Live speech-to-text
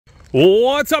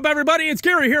What's up, everybody? It's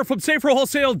Gary here from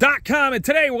SaferWholesale.com, and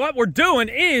today what we're doing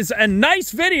is a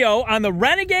nice video on the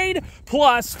Renegade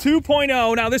Plus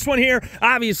 2.0. Now, this one here,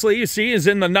 obviously, you see, is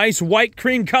in the nice white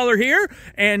cream color here,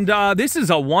 and this is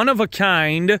a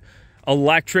one-of-a-kind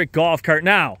electric golf cart.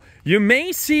 Now, you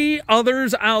may see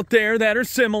others out there that are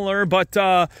similar, but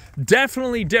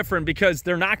definitely different because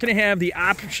they're not going to have the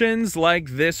options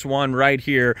like this one right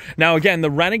here. Now, again,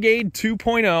 the Renegade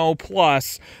 2.0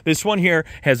 Plus, this one here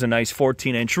has a nice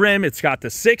 14-inch rim. It's got the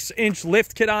 6-inch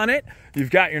lift kit on it. You've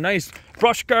got your nice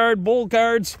brush guard, bowl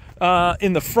guards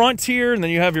in the front here, and then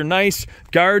you have your nice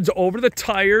guards over the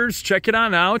tires. Check it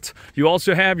on out. You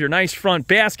also have your nice front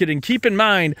basket, and keep in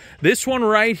mind, this one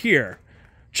right here,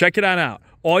 check it on out.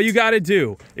 All you got to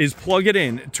do is plug it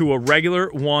in to a regular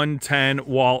 110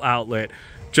 wall outlet,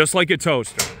 just like a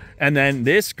toaster. And then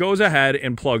this goes ahead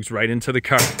and plugs right into the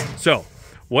cart. So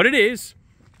what it is,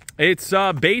 it's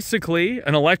basically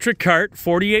an electric cart,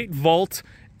 48 volt,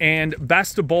 and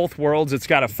best of both worlds. It's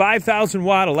got a 5,000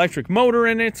 watt electric motor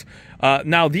in it.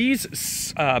 Now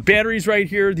these batteries right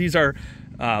here, these are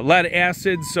lead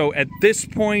acid. So at this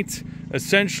point,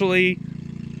 essentially,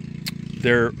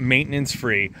 they're maintenance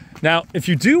free. Now, if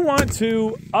you do want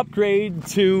to upgrade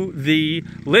to the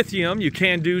lithium, you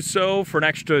can do so for an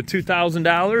extra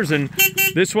 $2,000. And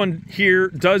this one here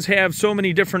does have so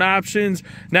many different options.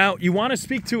 Now, you want to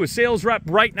speak to a sales rep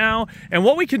right now. And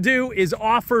what we can do is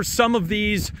offer some of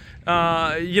these,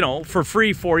 for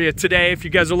free for you today if you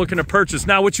guys are looking to purchase.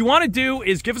 Now, what you want to do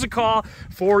is give us a call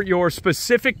for your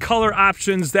specific color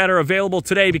options that are available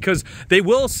today because they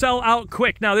will sell out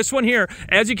quick. Now, this one here,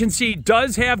 as you can see,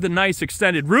 does have the nice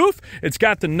extended roof. It's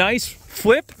got the nice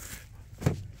flip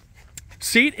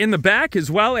seat in the back as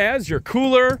well as your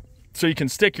cooler, so you can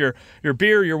stick your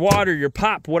beer, your water, your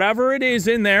pop, whatever it is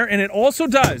in there. And it also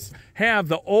does have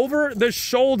the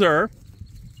over-the-shoulder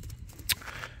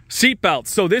seat belt.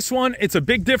 So this one, it's a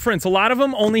big difference. A lot of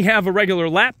them only have a regular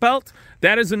lap belt.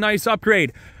 That is a nice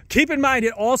upgrade. Keep in mind,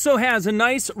 it also has a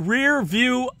nice rear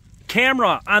view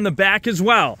camera on the back as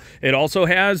well. It also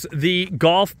has the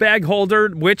golf bag holder,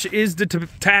 which is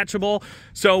detachable.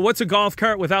 So what's a golf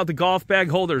cart without the golf bag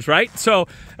holders, right? So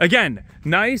again,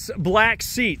 nice black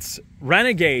seats,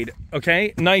 Renegade,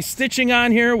 okay? Nice stitching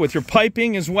on here with your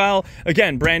piping as well.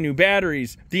 Again, brand new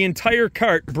batteries, the entire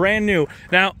cart, brand new.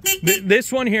 Now,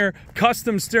 this one here,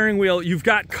 custom steering wheel, you've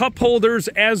got cup holders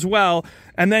as well.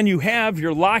 And then you have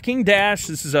your locking dash.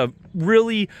 This is a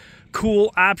really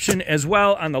cool option as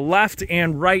well on the left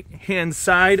and right hand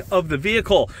side of the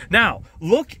vehicle. Now,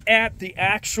 look at the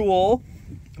actual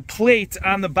plate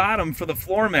on the bottom for the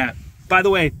floor mat. By the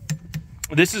way,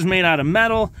 this is made out of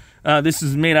metal. This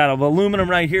is made out of aluminum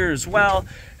right here as well.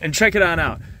 And check it on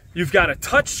out. You've got a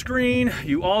touch screen.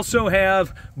 You also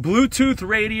have Bluetooth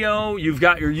radio. You've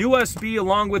got your USB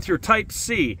along with your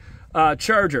Type-C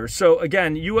charger. So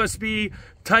again, USB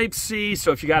Type-C,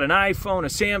 so if you got an iPhone, a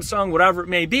Samsung, whatever it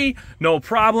may be, no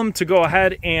problem to go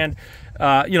ahead and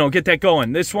get that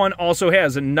going. This one also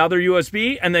has another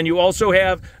USB, and then you also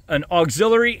have an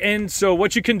auxiliary in. So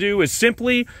what you can do is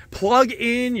simply plug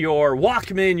in your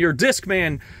Walkman, your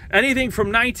Discman, anything from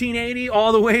 1980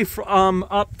 all the way from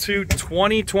up to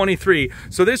 2023.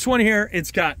 So this one here,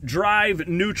 it's got drive,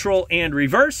 neutral, and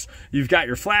reverse. You've got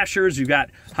your flashers, you've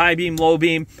got high beam, low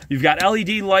beam, you've got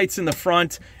LED lights in the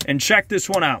front, and check this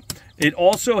one out. It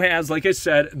also has, like I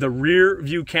said, the rear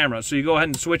view camera. So you go ahead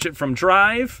and switch it from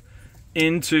drive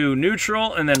into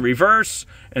neutral and then reverse,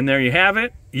 and there you have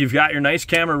it. You've got your nice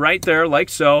camera right there, like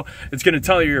so. It's going to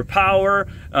tell you your power.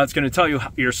 It's going to tell you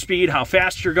your speed, how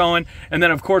fast you're going. And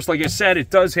then, of course, like I said, it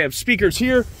does have speakers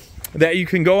here that you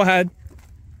can go ahead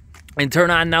and turn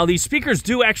on. Now, these speakers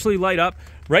do actually light up.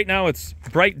 Right now, it's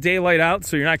bright daylight out,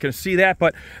 so you're not going to see that.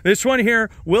 But this one here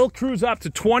will cruise up to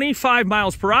 25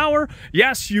 miles per hour.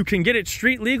 Yes, you can get it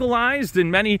street legalized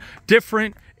in many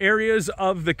different areas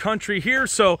of the country here.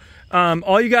 So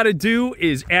all you got to do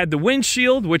is add the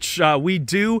windshield, which we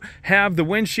do have the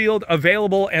windshield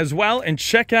available as well. And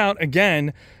check out,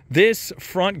 again, this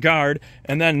front guard,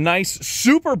 and then nice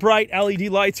super bright LED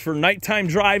lights for nighttime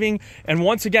driving. And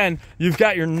once again, you've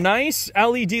got your nice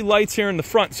LED lights here in the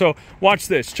front. So watch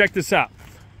this, check this out.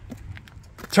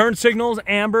 Turn signals,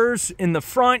 ambers in the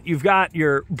front. You've got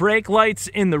your brake lights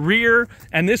in the rear.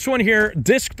 And this one here,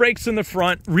 disc brakes in the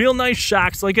front, real nice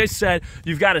shocks. Like I said,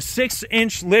 you've got a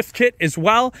 6-inch lift kit as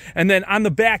well. And then on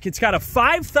the back, it's got a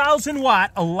 5,000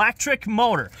 watt electric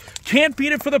motor. Can't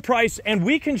beat it for the price, and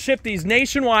we can ship these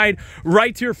nationwide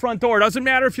right to your front door. It doesn't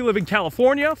matter if you live in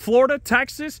California, Florida,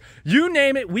 Texas, you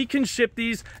name it, we can ship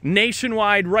these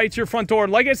nationwide right to your front door.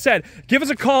 Like I said, give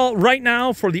us a call right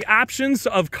now for the options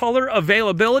of color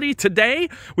availability. Today,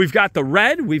 we've got the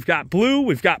red, we've got blue,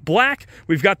 we've got black,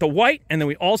 we've got the white, and then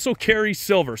we also carry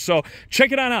silver. So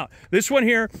check it on out. This one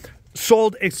here,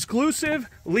 sold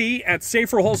exclusively at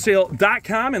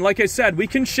SaferWholesale.com, and like I said, we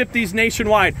can ship these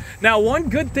nationwide. Now, one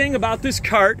good thing about this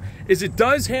cart is it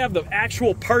does have the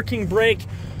actual parking brake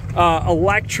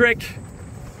electric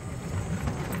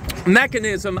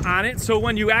mechanism on it, so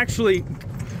when you actually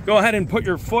go ahead and put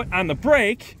your foot on the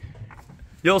brake,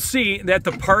 you'll see that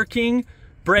the parking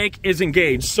brake is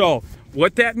engaged. So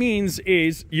what that means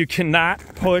is you cannot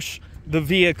push the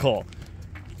vehicle.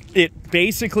 It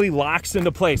basically locks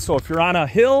into place. So if you're on a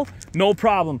hill, no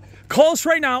problem. Call us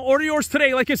right now. Order yours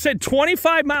today. Like I said,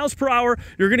 25 miles per hour.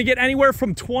 You're going to get anywhere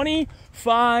from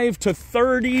 25 to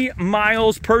 30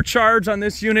 miles per charge on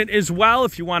this unit as well.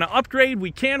 If you want to upgrade,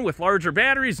 we can with larger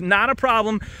batteries. Not a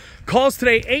problem. Call us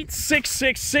today,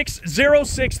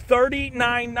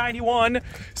 866-606-3991,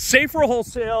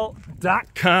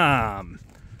 SaferWholesale.com.